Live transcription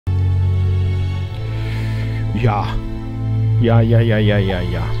Ja. Ja.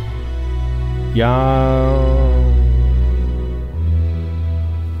 Ja.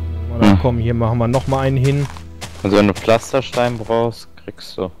 Na komm, hier machen wir nochmal einen hin. Also wenn du Pflasterstein brauchst,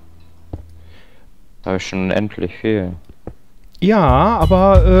 kriegst du. Da habe ich schon unendlich viel. Ja,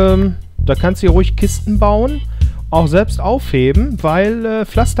 aber da kannst du hier ruhig Kisten bauen, auch selbst aufheben, weil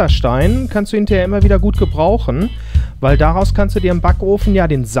Pflasterstein kannst du hinterher immer wieder gut gebrauchen, weil daraus kannst du dir im Backofen ja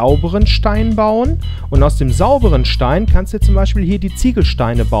den sauberen Stein bauen und aus dem sauberen Stein kannst du zum Beispiel hier die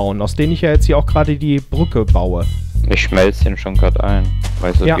Ziegelsteine bauen, aus denen ich ja jetzt hier auch gerade die Brücke baue. Ich schmelze den schon gerade ein,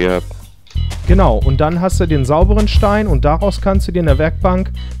 weil ich so viel hab. Genau, und dann hast du den sauberen Stein und daraus kannst du dir in der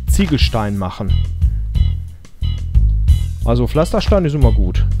Werkbank Ziegelstein machen. Also Pflasterstein ist immer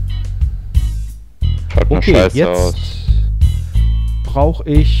gut. Schaut nur Okay, scheiße jetzt aus. brauche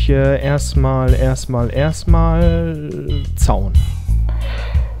ich erstmal Zaun.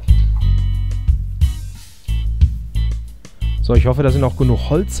 So, ich hoffe, dass ich noch genug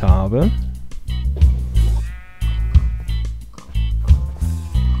Holz habe.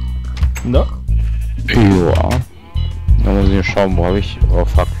 Na? Ja. Da muss ich schauen, wo habe ich... Oh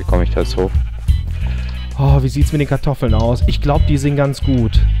fuck, wie komme ich da jetzt hoch? Oh, wie sieht's mit den Kartoffeln aus? Ich glaube, die sind ganz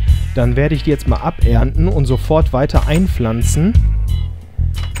gut. Dann werde ich die jetzt mal abernten und sofort weiter einpflanzen,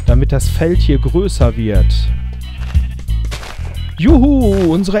 damit das Feld hier größer wird.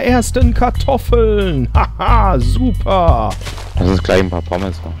 Juhu, unsere ersten Kartoffeln. Haha, super. Lass uns gleich ein paar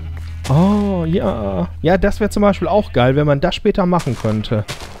Pommes machen. Oh, ja. Ja, das wäre zum Beispiel auch geil, wenn man das später machen könnte.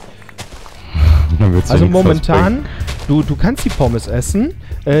 Also momentan, du kannst die Pommes essen,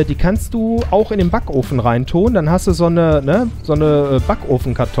 die kannst du auch in den Backofen reintun, dann hast du so eine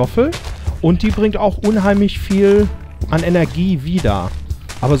Backofenkartoffel und die bringt auch unheimlich viel an Energie wieder.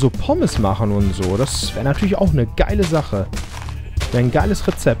 Aber so Pommes machen und so, das wäre natürlich auch eine geile Sache. Wäre ein geiles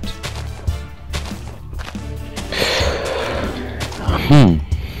Rezept.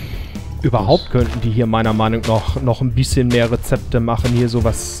 Überhaupt könnten die hier meiner Meinung nach noch ein bisschen mehr Rezepte machen, hier so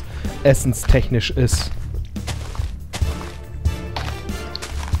was essenstechnisch ist.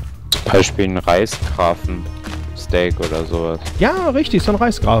 Zum Beispiel ein Reichsgrafen-Steak oder sowas. Ja, richtig, so ein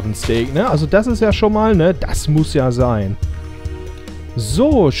Reichsgrafen-Steak, ne? Also das ist ja schon mal, ne? Das muss ja sein.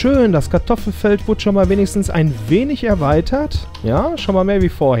 So, schön, das Kartoffelfeld wurde schon mal wenigstens ein wenig erweitert. Ja, schon mal mehr wie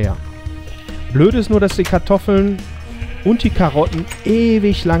vorher. Blöd ist nur, dass die Kartoffeln und die Karotten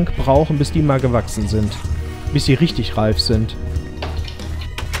ewig lang brauchen, bis die mal gewachsen sind. Bis sie richtig reif sind.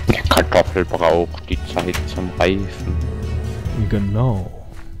 Die Kartoffel braucht die Zeit zum Reifen. Genau.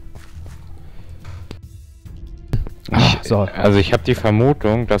 Ach, so. Also ich habe die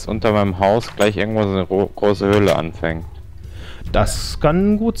Vermutung, dass unter meinem Haus gleich irgendwo so eine große Höhle anfängt. Das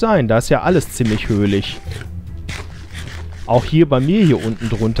kann gut sein. Da ist ja alles ziemlich höhlig. Auch hier bei mir hier unten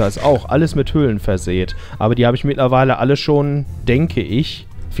drunter ist auch alles mit Höhlen versät. Aber die habe ich mittlerweile alle schon, denke ich,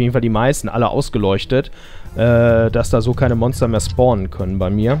 auf jeden Fall die meisten, alle ausgeleuchtet, dass da so keine Monster mehr spawnen können bei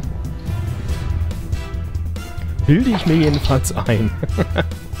mir. Bilde ich mir jedenfalls ein.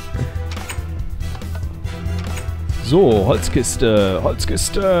 So, Holzkiste,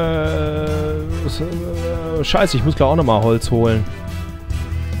 Holzkiste. Scheiße, ich muss gleich auch nochmal Holz holen.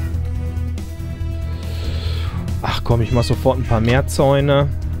 Ach komm, ich mach sofort ein paar mehr Zäune.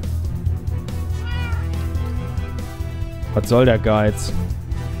 Was soll der Geiz?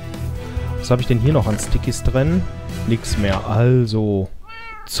 Was habe ich denn hier noch an Stickies drin? Nix mehr. Also,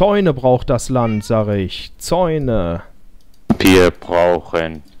 Zäune braucht das Land, sage ich. Zäune. Wir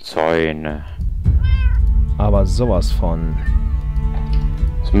brauchen Zäune. Aber sowas von.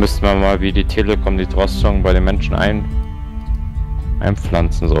 So müssten wir mal wie die Telekom die Drostung bei den Menschen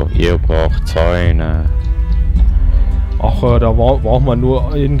einpflanzen. So, ihr braucht Zäune. Ach, da braucht man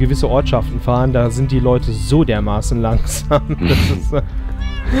nur in gewisse Ortschaften fahren. Da sind die Leute so dermaßen langsam. Das ist,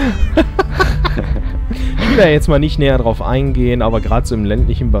 ich will da jetzt mal nicht näher drauf eingehen, aber gerade so im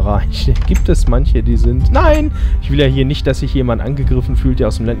ländlichen Bereich gibt es manche, die sind... Nein! Ich will ja hier nicht, dass sich jemand angegriffen fühlt, der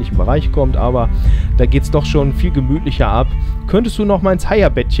aus dem ländlichen Bereich kommt, aber da geht es doch schon viel gemütlicher ab. Könntest du noch mal ins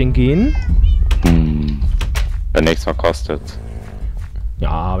Heierbettchen gehen? Wenn nichts mehr kostet.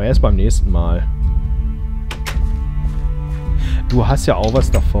 Ja, aber erst beim nächsten Mal. Du hast ja auch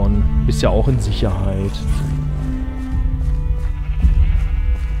was davon. Bist ja auch in Sicherheit.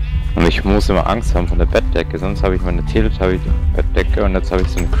 Und ich muss immer Angst haben von der Bettdecke, sonst habe ich meine Teletubby-Bettdecke und jetzt habe ich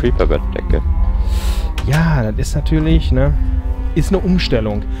so eine Creeper-Bettdecke. Ja, das ist natürlich, ne, ist eine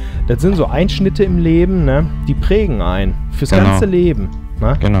Umstellung. Das sind so Einschnitte im Leben, ne, die prägen einen fürs ganze Leben,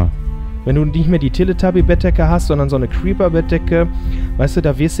 ne? Genau. Wenn du nicht mehr die Teletubby-Bettdecke hast, sondern so eine Creeper-Bettdecke, weißt du,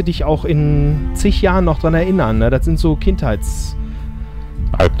 da wirst du dich auch in zig Jahren noch dran erinnern, ne? Das sind so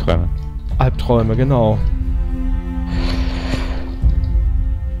Albträume, genau.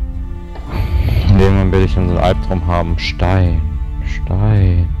 will ich unseren Albtraum haben? Stein.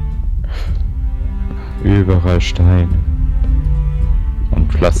 Stein. Überall Steine.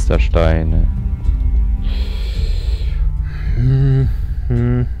 Und Pflastersteine.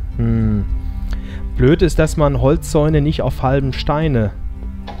 Blöd ist, dass man Holzzäune nicht auf halben Steine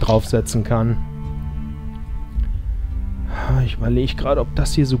draufsetzen kann. Ich überlege gerade, ob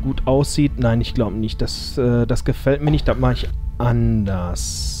das hier so gut aussieht. Nein, ich glaube nicht. Das gefällt mir nicht. Das mache ich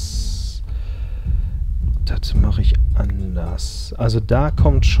anders. Das mache ich anders. Also da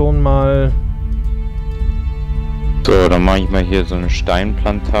kommt schon mal... So, dann mache ich mal hier so eine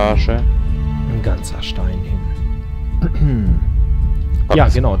Steinplantage. Ein ganzer Stein hin. Ja,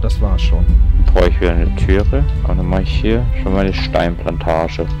 genau, das war's schon. Dann brauche ich wieder eine Türe. Und dann mache ich hier schon mal eine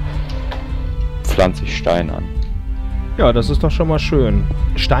Steinplantage. Pflanze ich Stein an. Ja, das ist doch schon mal schön.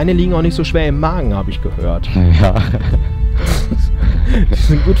 Steine liegen auch nicht so schwer im Magen, habe ich gehört. Ja. Die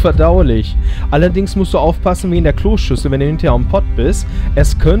sind gut verdaulich. Allerdings musst du aufpassen wie in der Kloschüssel, wenn du hinterher am Pott bist.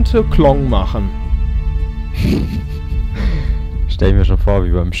 Es könnte Klong machen. Stell ich mir schon vor,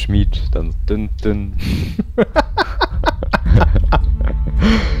 wie beim Schmied. Dann dünn, dünn.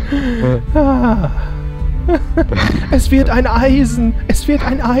 Es wird ein Eisen! Es wird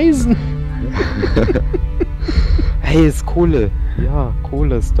ein Eisen! Hey, ist Kohle. Ja,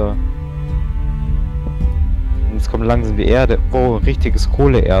 Kohle ist da. Und jetzt kommt langsam die Erde. Oh, richtiges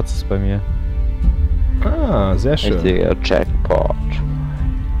Kohleerz ist bei mir. Ah, sehr schön. Richtiger Jackpot.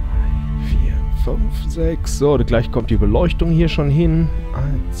 4, 5, 6. So, gleich kommt die Beleuchtung hier schon hin.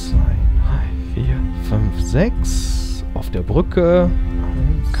 1, 2, 3, 4, 5, 6. Auf der Brücke.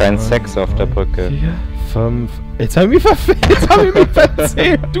 1, Kein 2, Sex auf der Brücke. 4, 5. Jetzt habe ich mich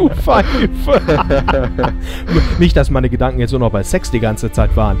verzählt, du Pfeife. Nicht, dass meine Gedanken jetzt nur noch bei Sex die ganze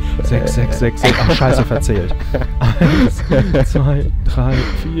Zeit waren. 6, 6, 6, 6. Ach, scheiße, verzählt. 1, 2, 3,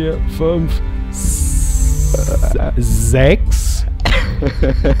 4, 5, 6.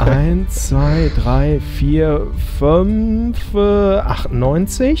 1, 2, 3, 4, 5,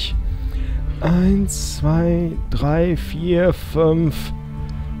 98. 1, 2, 3, 4, 5.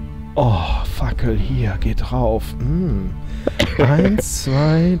 Oh, Fackel, hier, geht drauf. 1,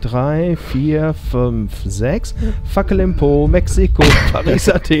 2, 3, 4, 5, 6. Fackel im Po, Mexiko, Paris,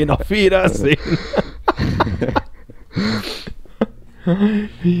 Athen, auf Wiedersehen.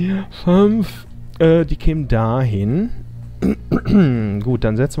 4, 5. Die kämen dahin. Gut,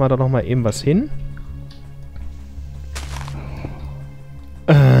 dann setzen wir da nochmal eben was hin.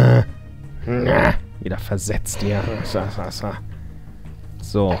 Wieder versetzt hier.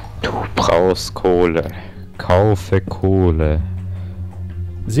 So. Du brauchst Kohle. Kaufe Kohle.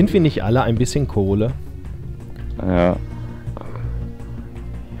 Sind wir nicht alle ein bisschen Kohle? Ja.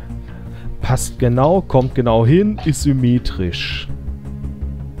 Passt genau, kommt genau hin, ist symmetrisch.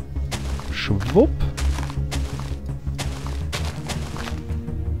 Schwupp.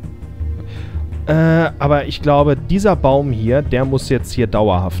 Aber ich glaube, dieser Baum hier, der muss jetzt hier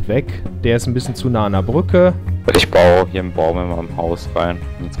dauerhaft weg. Der ist ein bisschen zu nah an der Brücke. Ich baue hier einen Baum in meinem Haus rein,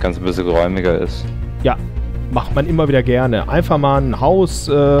 damit das Ganze ein bisschen geräumiger ist. Ja, macht man immer wieder gerne. Einfach mal ein Haus,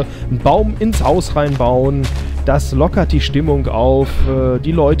 einen Baum ins Haus reinbauen. Das lockert die Stimmung auf.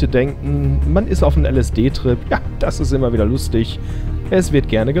 Die Leute denken, man ist auf einem LSD-Trip. Ja, das ist immer wieder lustig. Es wird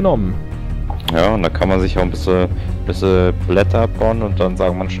gerne genommen. Ja, und da kann man sich auch ein bisschen Blätter abbauen und dann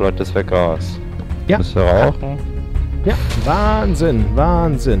sagen manche Leute, das wäre Gras. Ja. Müsst ihr rauchen? Ja, Wahnsinn,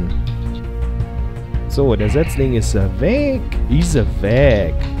 Wahnsinn. So, der Setzling ist weg. Ist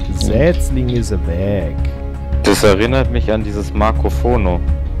weg. Setzling ist weg. Das erinnert mich an dieses Marco Fono.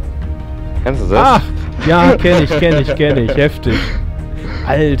 Kennst du das? Ach, ja, kenn ich. Heftig.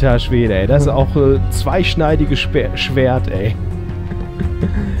 Alter Schwede, ey. Das ist auch zweischneidiges Schwert, ey.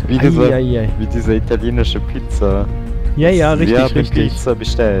 Wie diese italienische Pizza. Ja, richtig. Pizza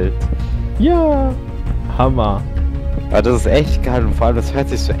bestellt. Ja, Hammer. Ja, das ist echt geil und vor allem, das hört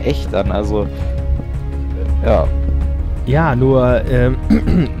sich so echt an, also, ja. Ja, nur,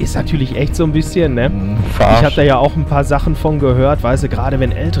 ist natürlich echt so ein bisschen, ne? Verarschen. Ich habe da ja auch ein paar Sachen von gehört, weißt du, gerade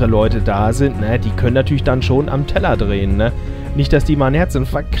wenn ältere Leute da sind, ne? Die können natürlich dann schon am Teller drehen, ne? Nicht, dass die mal einen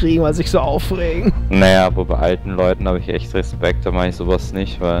Herzinfarkt kriegen, weil sich so aufregen. Naja, aber bei alten Leuten habe ich echt Respekt, da mache ich sowas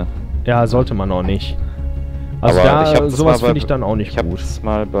nicht, weil... Ja, sollte man auch nicht. Also aber da, sowas finde ich dann auch nicht gut. Ich habe das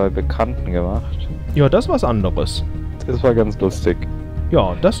mal bei Bekannten gemacht. Ja, das ist was anderes. Das war ganz lustig.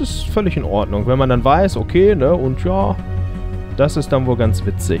 Ja, das ist völlig in Ordnung. Wenn man dann weiß, okay, ne, und ja, das ist dann wohl ganz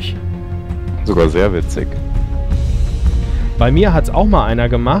witzig. Sogar sehr witzig. Bei mir hat es auch mal einer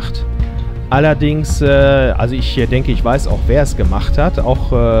gemacht. Allerdings, also ich denke, ich weiß auch, wer es gemacht hat,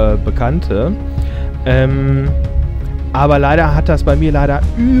 auch Bekannte. Aber leider hat das bei mir leider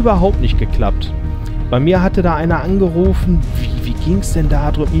überhaupt nicht geklappt. Bei mir hatte da einer angerufen, wie ging es denn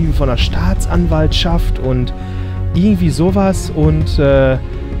da drum? Irgendwie von der Staatsanwaltschaft und irgendwie sowas. Und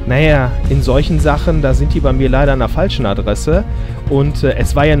naja, in solchen Sachen, da sind die bei mir leider an der falschen Adresse. Und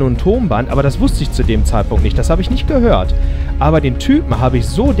es war ja nur ein Tonband, aber das wusste ich zu dem Zeitpunkt nicht. Das habe ich nicht gehört. Aber den Typen habe ich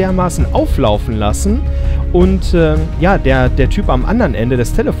so dermaßen auflaufen lassen. Und ja, der Typ am anderen Ende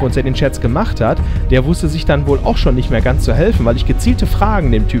des Telefons, der den Scherz gemacht hat, der wusste sich dann wohl auch schon nicht mehr ganz zu helfen, weil ich gezielte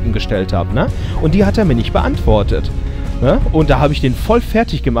Fragen dem Typen gestellt habe, ne? Und die hat er mir nicht beantwortet. Ne? Und da habe ich den voll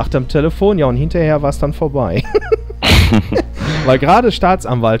fertig gemacht am Telefon, ja, und hinterher war es dann vorbei. Weil gerade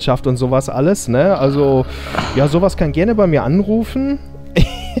Staatsanwaltschaft und sowas alles, ne? Also, ja, sowas kann gerne bei mir anrufen.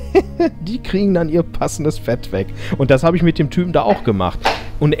 Die kriegen dann ihr passendes Fett weg. Und das habe ich mit dem Typen da auch gemacht.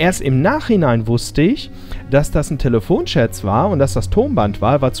 Und erst im Nachhinein wusste ich, dass das ein Telefonchat war und dass das Tonband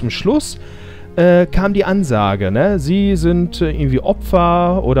war, weil zum Schluss kam die Ansage, ne? Sie sind irgendwie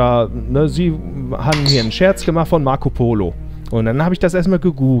Opfer oder ne, Sie haben hier einen Scherz gemacht von Marco Polo. Und dann habe ich das erstmal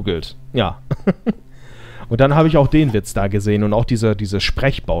gegoogelt. Ja. Und dann habe ich auch den Witz da gesehen und auch diese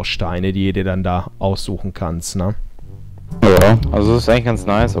Sprechbausteine, die du dir dann da aussuchen kannst, ne? Ja, also das ist eigentlich ganz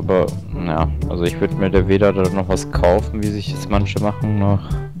nice, aber ja, also ich würde mir da weder da noch was kaufen, wie sich jetzt manche machen, noch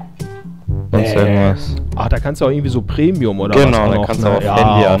sonst irgendwas. Ach, da kannst du auch irgendwie so Premium oder genau, was auch da noch, kannst ne? du auf Ja,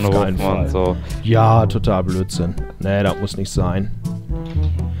 Handy auf anrufen keinen Fall. und so. Ja, total Blödsinn. Nee, das muss nicht sein.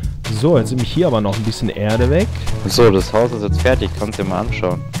 So, jetzt nehme ich hier aber noch ein bisschen Erde weg. So, das Haus ist jetzt fertig, kannst du dir mal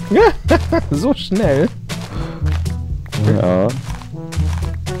anschauen. So schnell. Ja.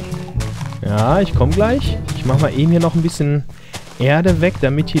 Ja, ich komme gleich. Ich mache mal eben hier noch ein bisschen Erde weg,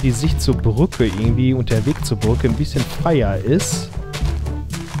 damit hier die Sicht zur Brücke irgendwie und der Weg zur Brücke ein bisschen freier ist.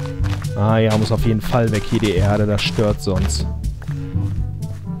 Ah ja, muss auf jeden Fall weg hier die Erde, das stört sonst.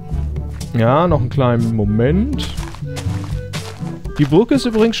 Ja, noch einen kleinen Moment. Die Brücke ist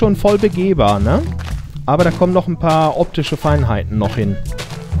übrigens schon voll begehbar, ne? Aber da kommen noch ein paar optische Feinheiten noch hin.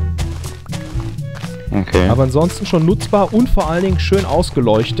 Okay. Aber ansonsten schon nutzbar und vor allen Dingen schön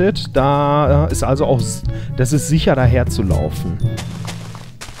ausgeleuchtet. Da ist also auch, das ist sicher daher zu laufen.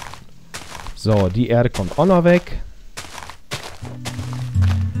 So, die Erde kommt auch noch weg.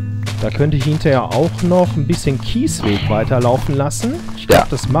 Da könnte ich hinterher auch noch ein bisschen Kiesweg weiterlaufen lassen. Ich glaube,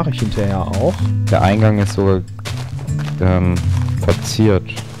 das mache ich hinterher auch. Der Eingang ist sogar verziert.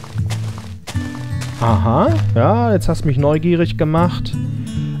 Aha, ja, jetzt hast du mich neugierig gemacht.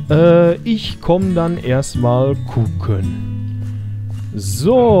 Ich komme dann erstmal gucken.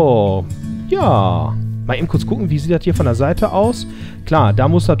 So, ja. Mal eben kurz gucken, wie sieht das hier von der Seite aus. Klar, da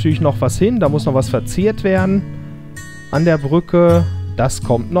muss natürlich noch was hin, da muss noch was verziert werden. An der Brücke, das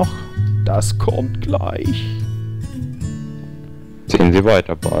kommt noch. Das kommt gleich. Sehen Sie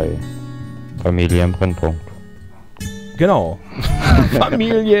weiter bei Familie im Brennpunkt. Genau.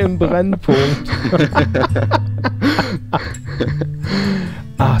 Familie im Brennpunkt.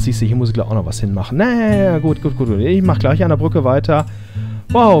 Ach, siehst du, hier muss ich gleich auch noch was hinmachen. Naja, gut. Ich mach gleich an der Brücke weiter.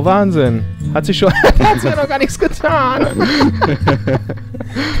 Wow, Wahnsinn. Hat sich schon... hat sich ja noch gar nichts getan.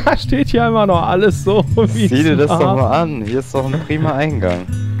 Da steht ja immer noch alles so, wie Sieh dir es das war. doch mal an. Hier ist doch ein prima Eingang.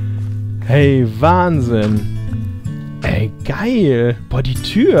 Hey, Wahnsinn. Ey, geil. Boah, die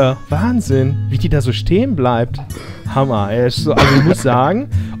Tür. Wahnsinn. Wie die da so stehen bleibt. Hammer. Ey, also ich muss sagen,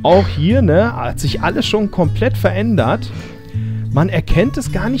 auch hier, ne, hat sich alles schon komplett verändert. Man erkennt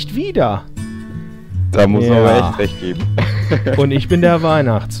es gar nicht wieder. Da muss man Ja. aber echt recht geben. Und ich bin der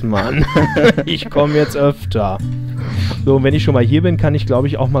Weihnachtsmann. Ich komme jetzt öfter. So, und wenn ich schon mal hier bin, kann ich, glaube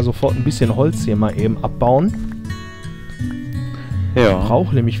ich, auch mal sofort ein bisschen Holz hier mal eben abbauen. Ja. Ich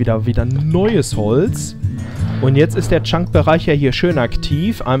brauche nämlich wieder neues Holz. Und jetzt ist der Chunk-Bereich ja hier schön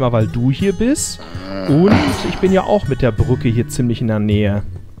aktiv. Einmal, weil du hier bist. Und ich bin ja auch mit der Brücke hier ziemlich in der Nähe.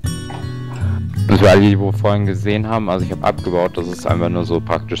 Und für alle, die wir vorhin gesehen haben, also ich habe abgebaut, das ist einfach nur so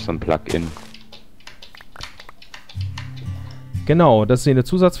praktisch so ein Plugin. Genau, das ist eine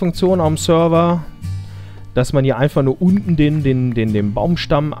Zusatzfunktion am Server, dass man hier einfach nur unten den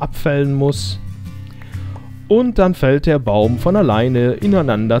Baumstamm abfällen muss. Und dann fällt der Baum von alleine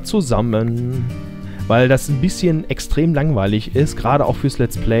ineinander zusammen. Weil das ein bisschen extrem langweilig ist, gerade auch fürs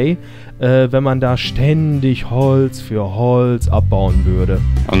Let's Play, wenn man da ständig Holz für Holz abbauen würde.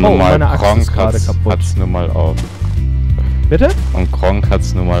 Und Oh, normal meine Axt ist Gronk gerade kaputt. hat's nun mal auch. Bitte? Und Gronk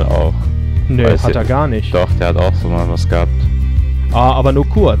hat's nun mal auch. Nee, Weiß hat ich- er gar nicht. Doch, der hat auch so mal was gehabt. Ah, aber nur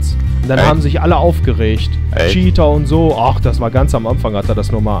kurz. Und dann Echt? haben sich alle aufgeregt. Echt? Cheater und so. Ach, das war ganz am Anfang, hat er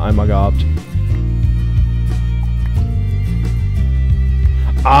das nur mal einmal gehabt.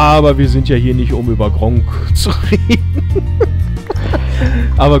 Aber wir sind ja hier nicht, um über Gronk zu reden.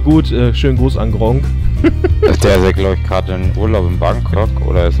 Aber gut, schönen Gruß an Gronk. Der ist ja, glaube ich, gerade in Urlaub in Bangkok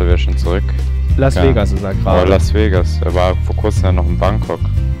oder ist er wieder schon zurück? Las Vegas ist er gerade. Oh, Las Vegas. Er war vor kurzem ja noch in Bangkok.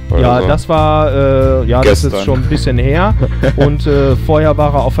 Ja, so. das war, ja, das ist schon ein bisschen her. Und vorher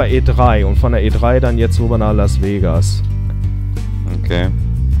war er auf der E3 und von der E3 dann jetzt rüber nach Las Vegas. Okay.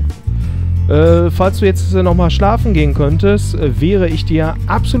 Falls du jetzt nochmal schlafen gehen könntest, wäre ich dir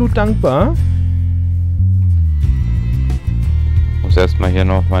absolut dankbar. Ich muss erstmal hier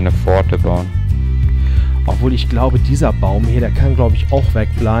noch meine Pforte bauen. Obwohl ich glaube, dieser Baum hier, der kann glaube ich auch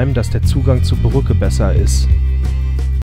wegbleiben, dass der Zugang zur Brücke besser ist.